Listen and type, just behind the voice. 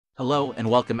Hello and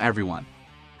welcome everyone.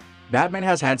 Batman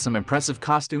has had some impressive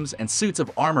costumes and suits of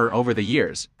armor over the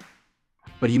years,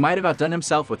 but he might have outdone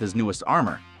himself with his newest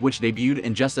armor, which debuted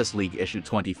in Justice League issue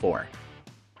 24.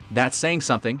 That's saying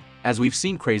something, as we've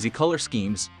seen crazy color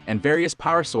schemes and various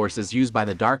power sources used by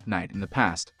the Dark Knight in the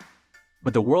past.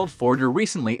 But the World Forger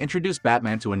recently introduced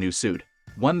Batman to a new suit,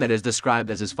 one that is described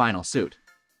as his final suit.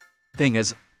 Thing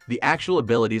is, the actual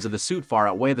abilities of the suit far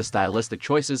outweigh the stylistic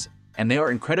choices, and they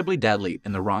are incredibly deadly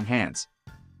in the wrong hands.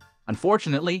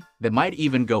 Unfortunately, they might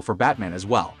even go for Batman as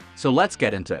well, so let's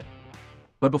get into it.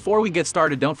 But before we get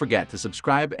started, don't forget to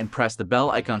subscribe and press the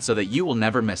bell icon so that you will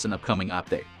never miss an upcoming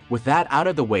update. With that out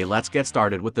of the way, let's get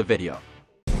started with the video.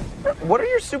 What are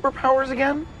your superpowers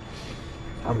again?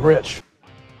 I'm rich.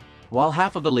 While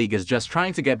half of the league is just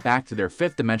trying to get back to their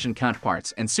fifth dimension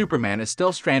counterparts and Superman is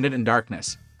still stranded in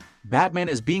darkness, Batman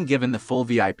is being given the full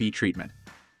VIP treatment.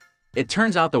 It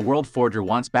turns out the World Forger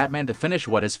wants Batman to finish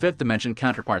what his fifth dimension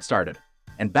counterpart started,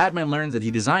 and Batman learns that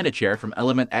he designed a chair from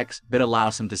element X that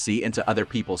allows him to see into other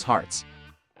people's hearts.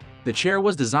 The chair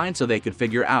was designed so they could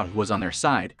figure out who was on their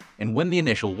side and win the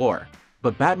initial war,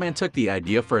 but Batman took the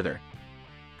idea further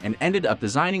and ended up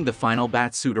designing the final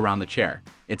bat suit around the chair.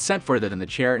 It sent further than the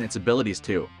chair in its abilities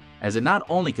too, as it not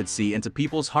only could see into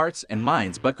people's hearts and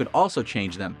minds but could also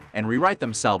change them and rewrite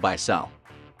them cell by cell.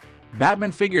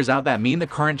 Batman figures out that the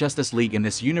current Justice League in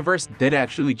this universe did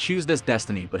actually choose this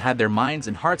destiny but had their minds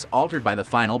and hearts altered by the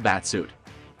final Batsuit.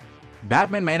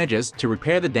 Batman manages to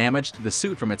repair the damage to the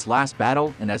suit from its last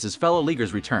battle, and as his fellow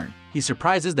Leaguers return, he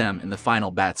surprises them in the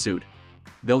final Batsuit,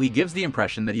 though he gives the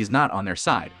impression that he's not on their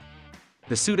side.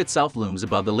 The suit itself looms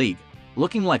above the League,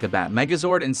 looking like a Bat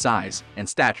Megazord in size and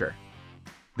stature.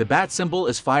 The Bat symbol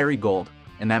is fiery gold,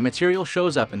 and that material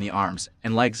shows up in the arms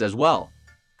and legs as well,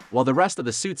 while the rest of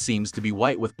the suit seems to be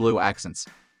white with blue accents.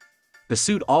 The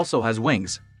suit also has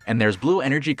wings, and there's blue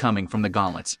energy coming from the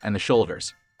gauntlets and the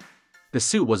shoulders. The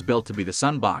suit was built to be the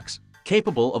Sun Box,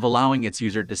 capable of allowing its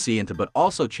user to see into but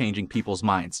also changing people's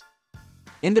minds.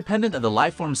 Independent of the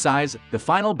lifeform size, the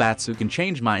final Batsuit can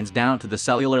change minds down to the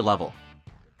cellular level.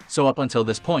 So up until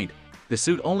this point, the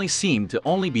suit only seemed to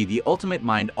only be the ultimate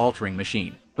mind-altering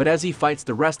machine, but as he fights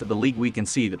the rest of the League we can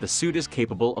see that the suit is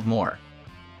capable of more.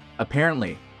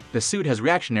 Apparently, the suit has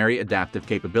reactionary adaptive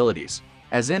capabilities,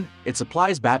 as in, it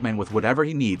supplies Batman with whatever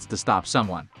he needs to stop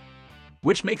someone.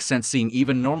 Which makes sense seeing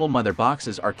even normal mother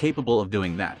boxes are capable of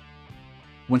doing that.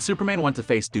 When Superman went to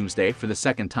face Doomsday for the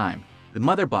second time, the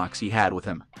mother box he had with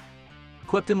him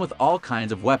equipped him with all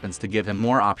kinds of weapons to give him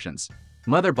more options.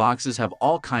 Mother boxes have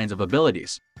all kinds of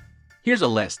abilities. Here's a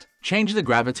list: change the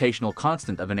gravitational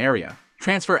constant of an area,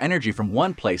 transfer energy from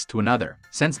one place to another,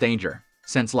 sense danger,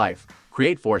 sense life,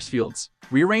 create force fields,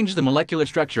 rearrange the molecular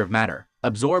structure of matter,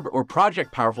 absorb or project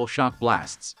powerful shock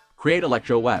blasts, create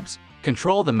electro webs,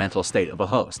 control the mental state of a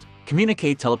host,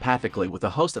 communicate telepathically with a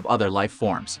host of other life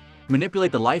forms,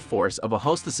 manipulate the life force of a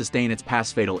host to sustain its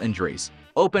past fatal injuries,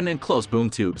 open and close boom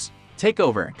tubes, take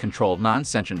over and control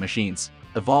non-sentient machines,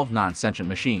 evolve non-sentient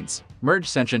machines, merge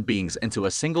sentient beings into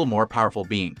a single more powerful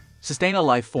being, sustain a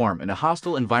life form in a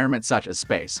hostile environment such as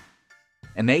space.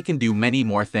 And they can do many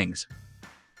more things.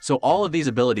 So all of these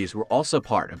abilities were also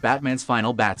part of Batman's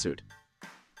final Batsuit.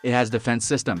 It has defense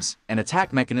systems and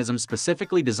attack mechanisms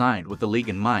specifically designed with the League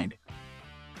in mind,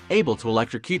 able to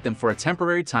electrocute them for a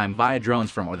temporary time via drones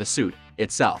from or the suit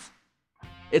itself.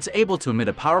 It's able to emit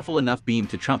a powerful enough beam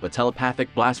to trump a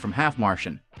telepathic blast from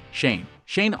half-Martian, Shayne.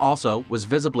 Shayne also was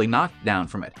visibly knocked down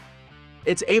from it.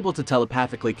 It's able to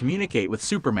telepathically communicate with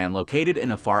Superman located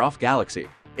in a far-off galaxy.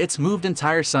 It's moved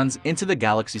entire suns into the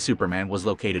galaxy Superman was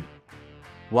located.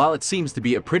 While it seems to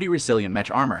be a pretty resilient mech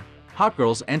armor,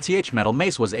 Hawkgirl's NTH metal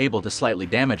mace was able to slightly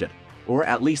damage it, or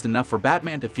at least enough for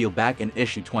Batman to feel back in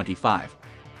issue 25.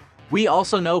 We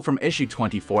also know from issue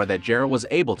 24 that Jera was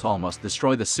able to almost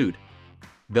destroy the suit,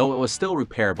 though it was still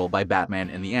repairable by Batman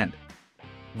in the end.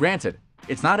 Granted,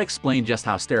 it's not explained just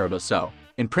how Stereo does so.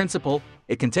 In principle,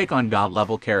 it can take on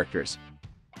god-level characters.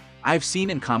 I've seen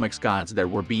in comics gods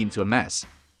that were beaten to a mess,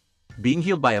 being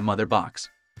healed by a mother box.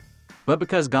 But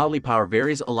because godly power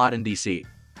varies a lot in DC,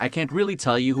 I can't really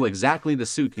tell you who exactly the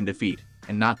suit can defeat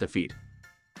and not defeat.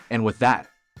 And with that,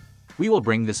 we will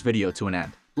bring this video to an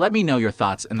end. Let me know your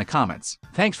thoughts in the comments.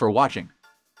 Thanks for watching.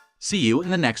 See you in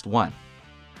the next one.